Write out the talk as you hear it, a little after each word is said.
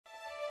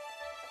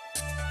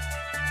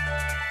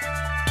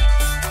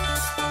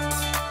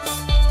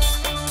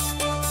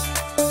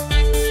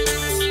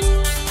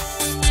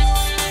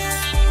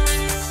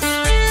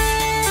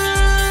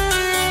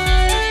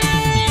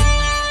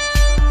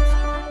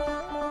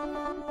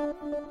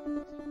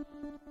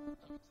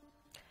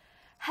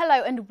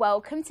Hello and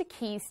welcome to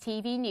Quays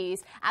TV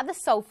News at the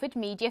Salford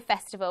Media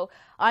Festival.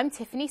 I'm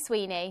Tiffany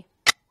Sweeney.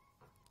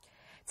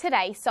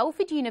 Today,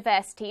 Salford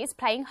University is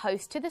playing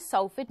host to the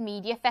Salford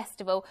Media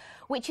Festival,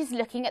 which is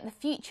looking at the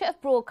future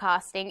of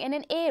broadcasting in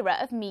an era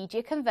of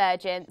media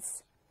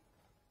convergence.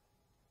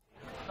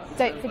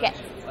 Don't forget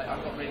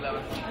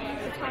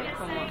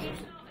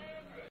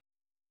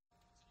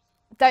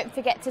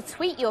to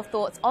tweet your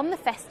thoughts on the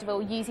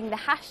festival using the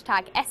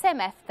hashtag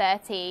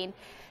SMF13.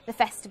 The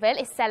festival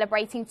is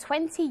celebrating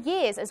 20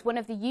 years as one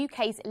of the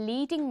UK's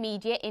leading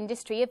media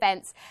industry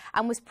events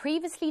and was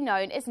previously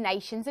known as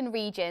Nations and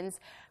Regions.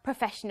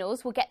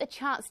 Professionals will get the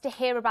chance to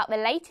hear about the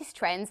latest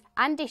trends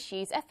and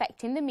issues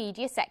affecting the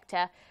media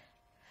sector.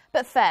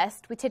 But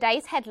first, with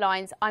today's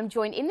headlines, I'm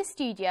joined in the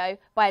studio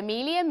by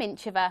Amelia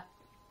Mincheva.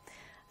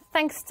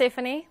 Thanks,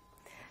 Tiffany.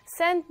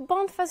 St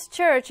Boniface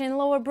Church in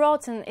Lower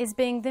Broughton is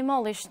being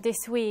demolished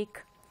this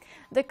week.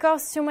 The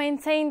costs to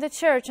maintain the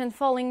church and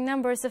falling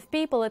numbers of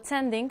people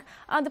attending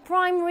are the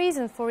prime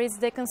reason for its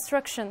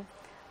deconstruction.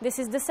 This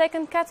is the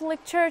second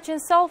Catholic church in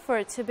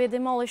Salford to be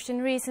demolished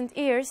in recent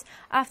years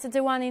after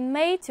the one in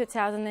May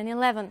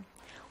 2011.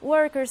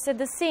 Workers at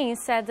the scene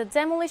said the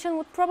demolition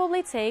would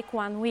probably take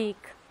 1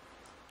 week.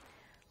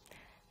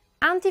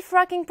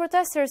 Anti-fracking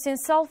protesters in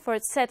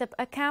Salford set up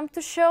a camp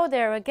to show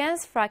they're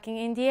against fracking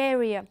in the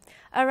area.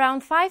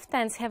 Around 5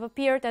 tents have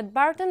appeared at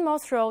Barton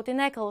Moss Road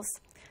in Eccles.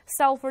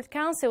 Salford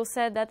Council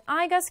said that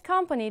iGas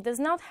company does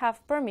not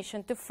have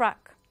permission to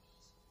frack.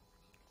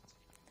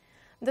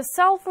 The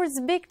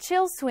Salford's Big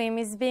Chill Swim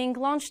is being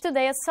launched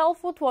today at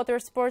Salford Water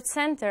Sports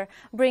Centre,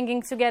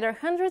 bringing together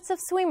hundreds of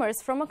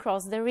swimmers from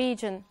across the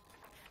region.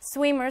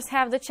 Swimmers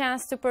have the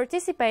chance to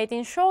participate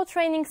in short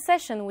training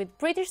session with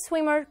British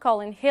swimmer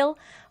Colin Hill,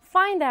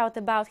 find out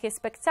about his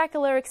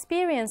spectacular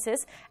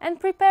experiences and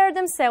prepare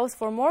themselves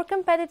for more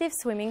competitive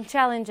swimming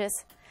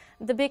challenges.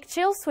 The Big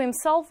Chill Swim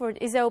Salford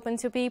is open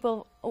to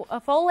people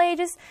of all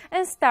ages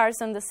and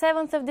starts on the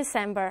 7th of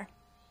December.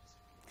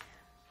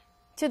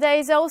 Today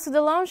is also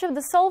the launch of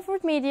the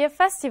Salford Media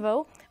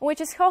Festival, which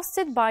is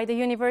hosted by the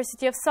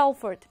University of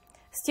Salford.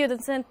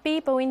 Students and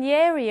people in the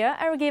area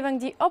are given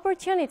the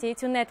opportunity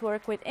to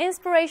network with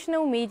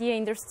inspirational media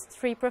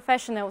industry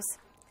professionals.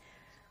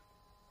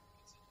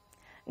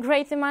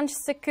 Greater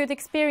Manchester could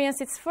experience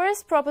its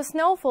first proper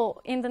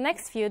snowfall in the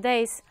next few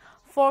days.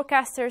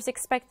 Forecasters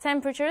expect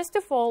temperatures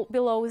to fall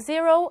below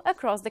zero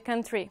across the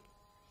country.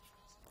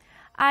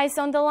 Ice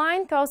on the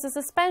line caused a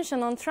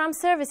suspension on tram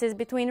services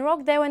between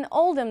Rockdale and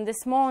Oldham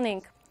this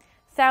morning.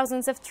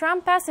 Thousands of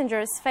tram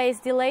passengers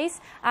faced delays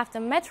after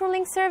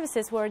Metrolink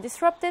services were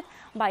disrupted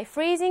by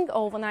freezing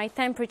overnight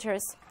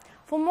temperatures.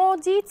 For more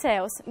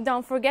details,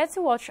 don't forget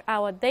to watch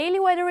our daily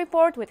weather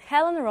report with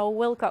Helen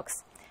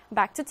Rowe-Wilcox.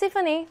 Back to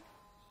Tiffany.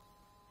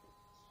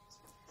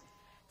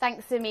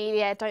 Thanks,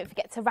 Amelia. Don't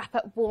forget to wrap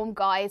up warm,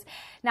 guys.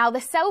 Now, the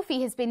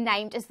selfie has been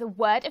named as the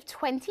word of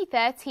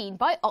 2013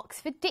 by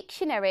Oxford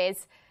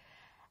Dictionaries.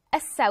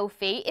 A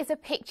selfie is a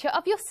picture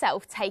of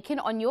yourself taken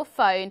on your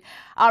phone.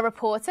 Our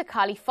reporter,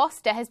 Carly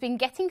Foster, has been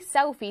getting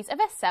selfies of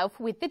herself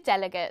with the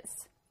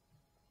delegates.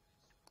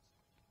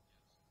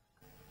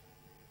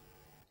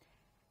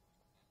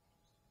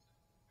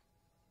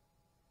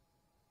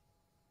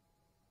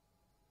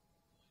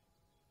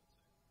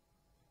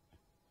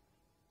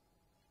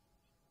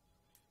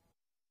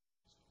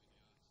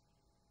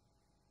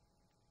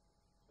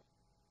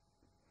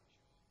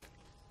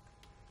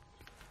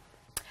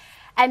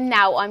 And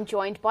now I'm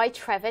joined by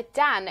Trevor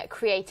Dan,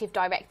 Creative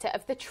Director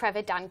of the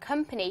Trevor Dan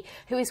Company,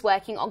 who is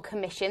working on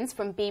commissions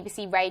from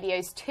BBC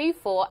Radio's 2,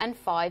 4 and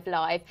 5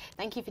 Live.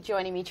 Thank you for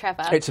joining me,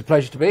 Trevor. It's a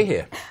pleasure to be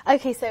here.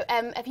 OK, so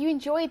have you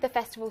enjoyed the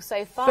festival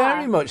so far?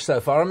 Very much so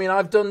far. I mean,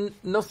 I've done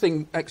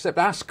nothing except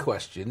ask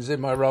questions in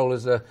my role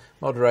as a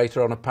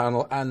moderator on a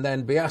panel and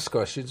then be asked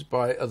questions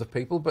by other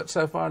people. But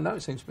so far, no,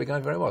 it seems to be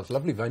going very well. It's a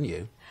lovely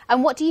venue.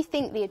 And what do you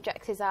think the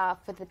objectives are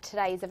for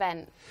today's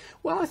event?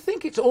 Well, I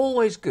think it's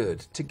always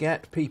good to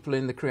get people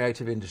in the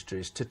creative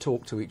industries to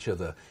talk to each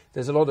other.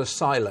 There's a lot of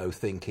silo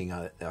thinking.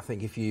 I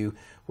think if you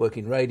work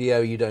in radio,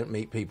 you don't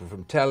meet people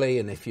from telly,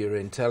 and if you're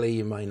in telly,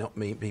 you may not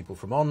meet people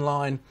from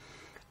online.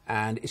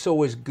 And it's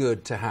always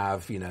good to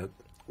have, you know,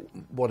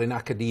 what in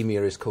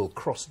academia is called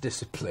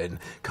cross-discipline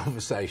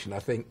conversation. I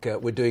think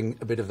we're doing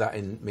a bit of that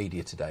in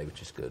media today,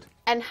 which is good.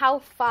 And how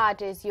far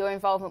does your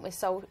involvement with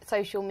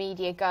social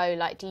media go?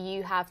 Like, do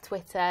you have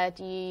Twitter?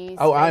 Do you use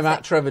I'm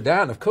at Trevor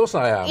Dan, of course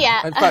I am.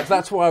 Yeah. In fact,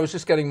 that's why I was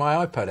just getting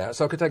my iPad out,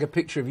 so I could take a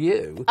picture of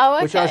you,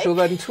 which I shall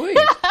then tweet.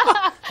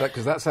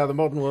 Because that's how the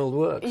modern world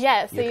works.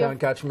 Yeah, so you can't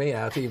catch me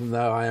out, even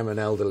though I am an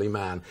elderly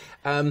man.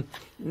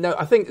 No,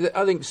 I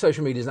think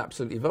social media is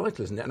absolutely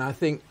vital, isn't it? And I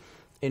think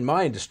in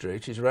my industry,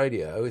 which is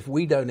radio, if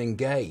we don't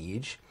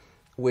engage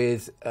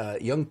with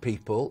young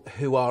people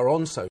who are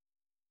on social.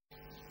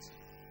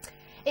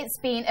 It's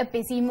been a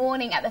busy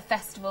morning at the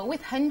festival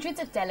with hundreds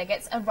of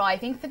delegates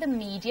arriving for the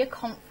media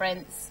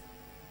conference.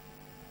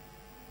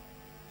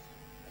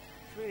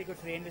 really good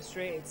for the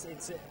industry.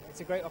 It's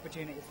a great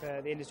opportunity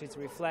for the industry to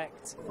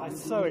reflect.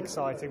 It's so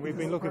exciting. We've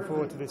been looking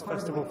forward to this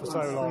festival for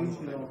so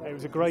long. It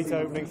was a great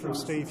opening from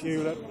Steve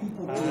Hewlett,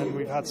 and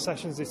we've had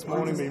sessions this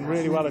morning, been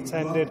really well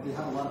attended.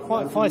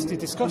 Quite feisty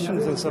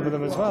discussions in some of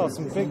them as well.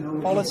 Some big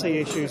policy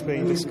issues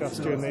being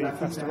discussed during the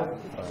festival.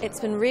 It's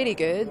been really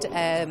good.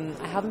 I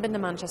haven't been to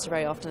Manchester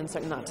very often, and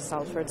certainly not to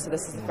Salford, so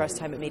this is the first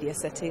time at Media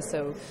City.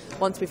 So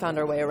once we found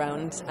our way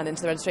around and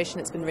into the registration,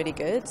 it's been really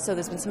good. So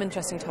there's been some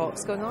interesting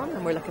talks going on,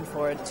 and we're looking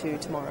forward to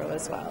tomorrow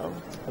as well.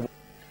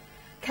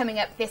 Coming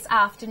up this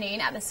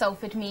afternoon at the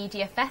Salford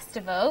Media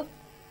Festival,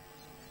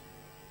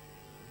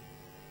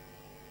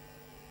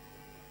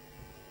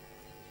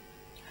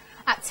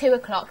 at 2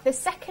 o'clock, the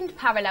second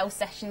parallel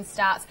session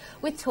starts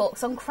with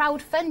talks on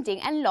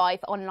crowdfunding and live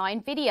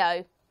online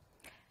video.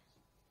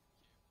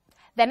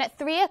 Then at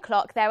 3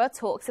 o'clock, there are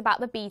talks about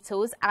the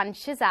Beatles and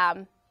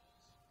Shazam.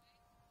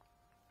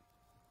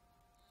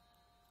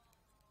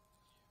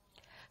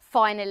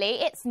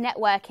 Finally, it's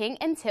networking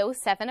until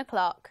 7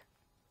 o'clock.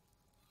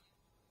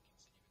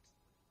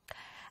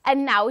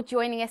 And now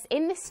joining us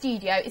in the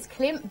studio is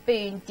Clint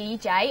Boone,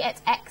 DJ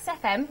at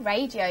XFM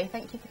Radio.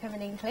 Thank you for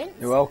coming in, Clint.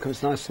 You're welcome.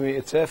 It's nice to meet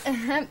you, Tiff.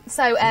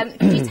 So,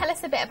 could you tell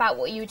us a bit about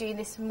what you were doing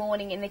this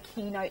morning in the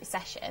keynote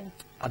session?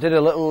 I did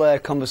a little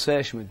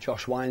conversation with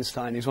Josh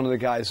Weinstein. He's one of the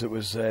guys that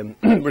was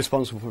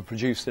responsible for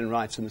producing and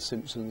writing The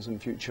Simpsons and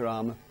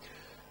Futurama.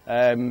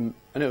 And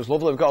it was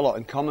lovely. We've got a lot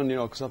in common, you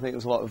know, because I think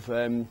there's a lot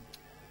of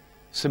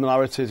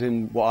similarities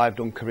in what I've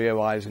done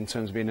career-wise in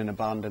terms of being in a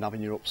band and having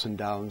your ups and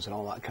downs and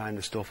all that kind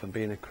of stuff, and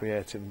being a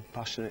creative,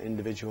 passionate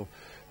individual.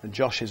 And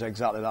Josh is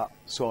exactly that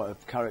sort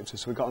of character,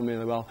 so we got on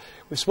really well.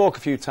 We spoke a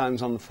few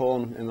times on the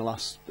phone in the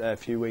last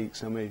few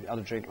weeks, and we had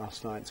a drink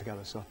last night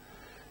together. So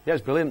yeah, it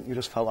was brilliant. You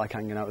just felt like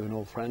hanging out with an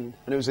old friend,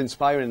 and it was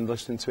inspiring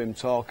listening to him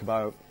talk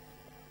about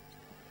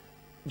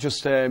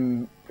just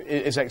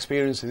his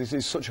experiences.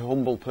 He's such a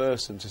humble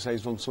person to say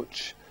he's done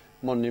such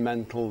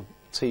monumental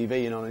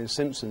TV. You know, and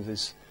Simpsons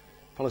is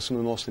probably some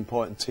of the most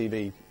important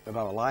TV of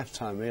our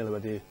lifetime, really,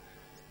 whether you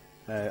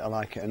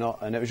like it or not.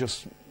 And it was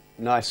just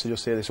nice to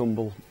just hear this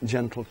humble,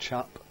 gentle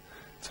chap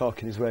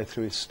talking his way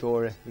through his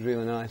story. It was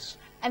really nice.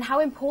 And how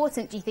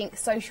important do you think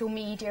social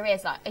media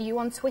is? Like, are you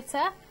on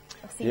Twitter?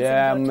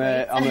 Yeah, I'm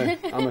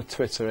a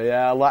Twitterer.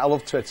 Yeah, I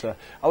love Twitter.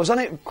 I was on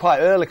it quite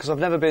early because I've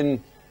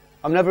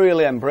never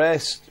really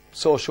embraced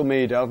social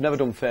media. I've never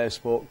done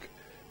Facebook.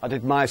 I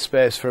did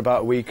MySpace for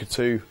about a week or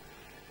two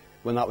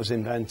when that was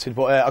invented.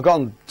 But I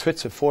got on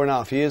Twitter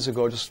 4.5 years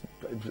ago, just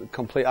a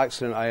complete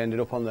accident. I ended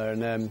up on there,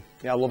 and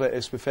yeah, I love it.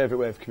 It's my favourite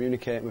way of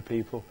communicating with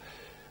people,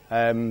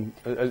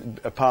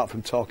 apart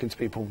from talking to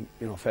people,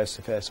 you know, face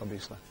to face,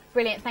 obviously.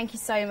 Brilliant. Thank you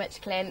so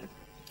much, Clint.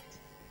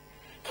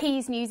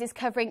 Quays News is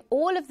covering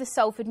all of the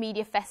Salford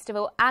Media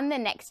Festival and the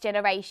next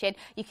generation.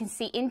 You can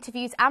see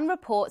interviews and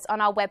reports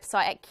on our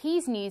website at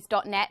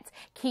quaysnews.net.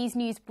 Quays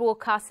News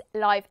broadcasts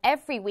live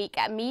every week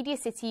at Media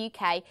City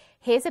UK.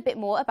 Here's a bit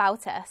more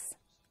about us.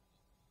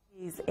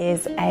 Quays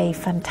is a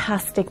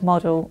fantastic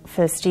model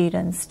for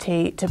students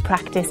to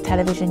practice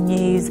television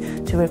news,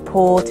 to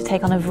report, to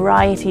take on a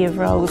variety of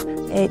roles.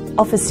 It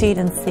offers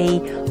students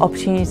the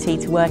opportunity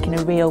to work in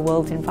a real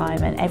world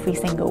environment every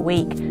single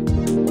week.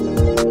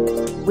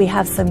 We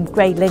have some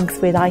great links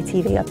with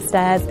ITV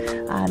Upstairs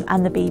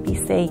and the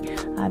BBC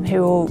who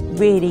are all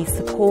really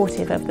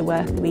supportive of the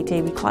work that we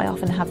do. We quite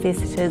often have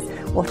visitors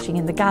watching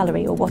in the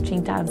gallery or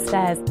watching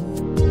downstairs.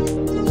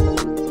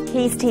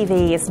 Quays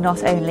TV is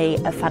not only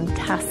a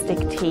fantastic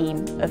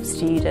team of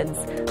students,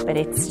 but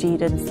it's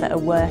students that are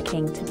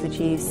working to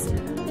produce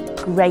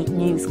great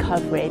news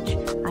coverage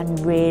and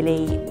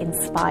really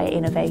inspire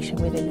innovation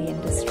within the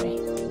industry.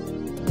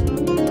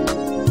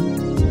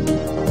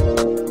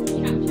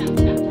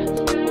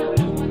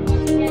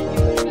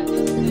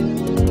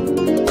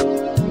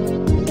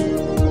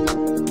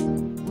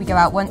 We go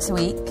out once a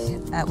week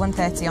at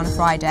 1:30 on a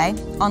Friday,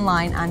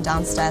 online and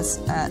downstairs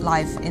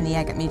live in the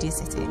egg at Media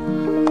City.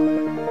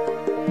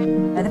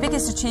 The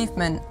biggest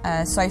achievement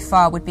so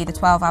far would be the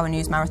 12-hour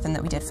news marathon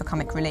that we did for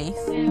Comic Relief.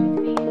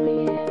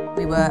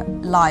 We were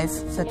live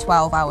for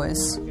 12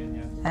 hours,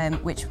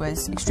 which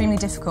was extremely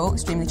difficult,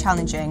 extremely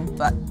challenging,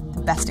 but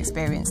the best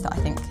experience that I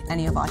think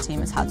any of our team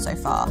has had so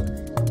far.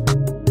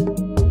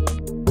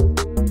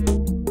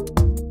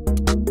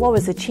 What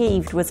was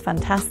achieved was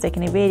fantastic,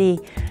 and it really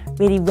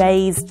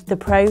raised the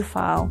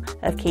profile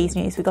of Quays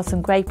News. We got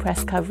some great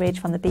press coverage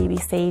from the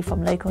BBC,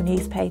 from local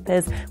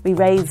newspapers. We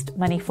raised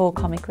money for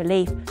Comic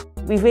Relief.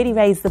 We've really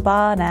raised the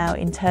bar now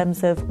in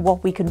terms of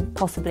what we can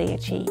possibly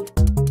achieve.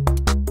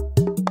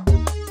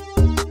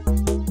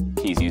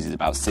 Quays News is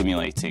about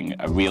simulating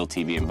a real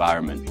TV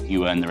environment.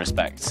 You earn the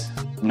respect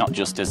not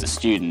just as a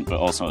student, but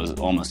also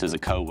almost as a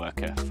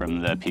co-worker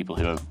from the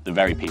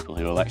very people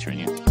who are lecturing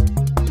you.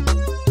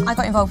 I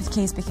got involved with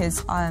Quays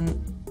because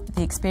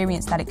the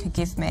experience that it could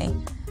give me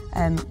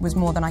was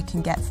more than I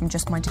can get from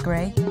just my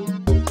degree.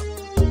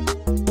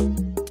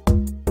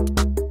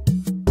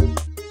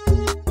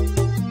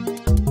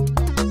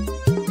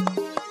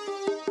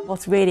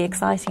 What's really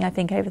exciting, I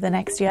think, over the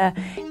next year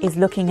is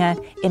looking at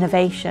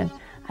innovation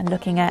and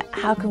looking at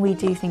how can we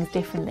do things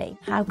differently?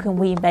 How can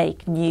we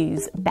make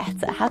news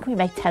better? How can we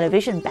make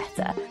television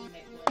better?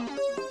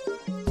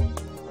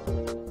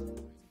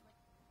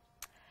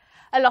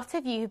 A lot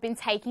of you have been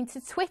taking to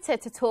Twitter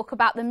to talk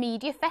about the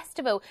Media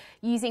Festival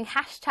using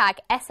hashtag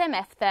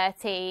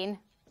SMF13.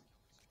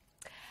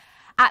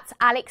 At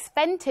Alex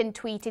Fenton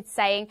tweeted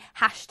saying,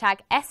 hashtag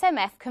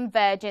SMF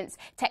convergence,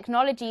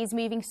 technology is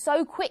moving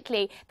so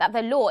quickly that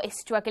the law is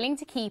struggling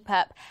to keep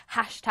up,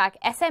 hashtag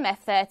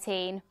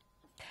SMF13.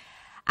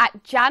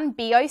 At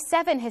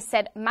JanBO7 has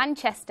said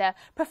Manchester,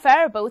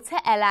 preferable to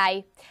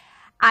LA.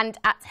 And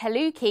at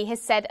Haluki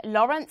has said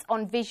Lawrence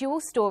on visual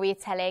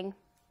storytelling.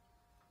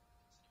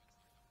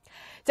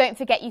 Don't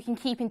forget you can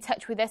keep in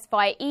touch with us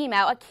via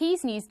email at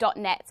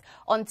quaysnews.net,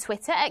 on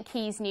Twitter at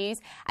quaysnews,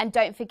 and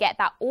don't forget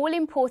that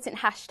all-important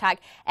hashtag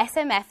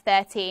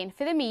SMF13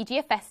 for the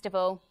Media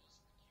Festival.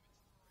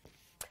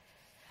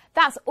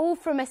 That's all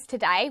from us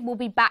today. We'll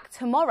be back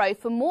tomorrow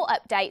for more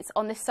updates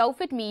on the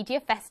Salford Media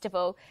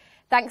Festival.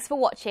 Thanks for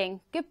watching.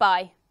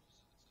 Goodbye.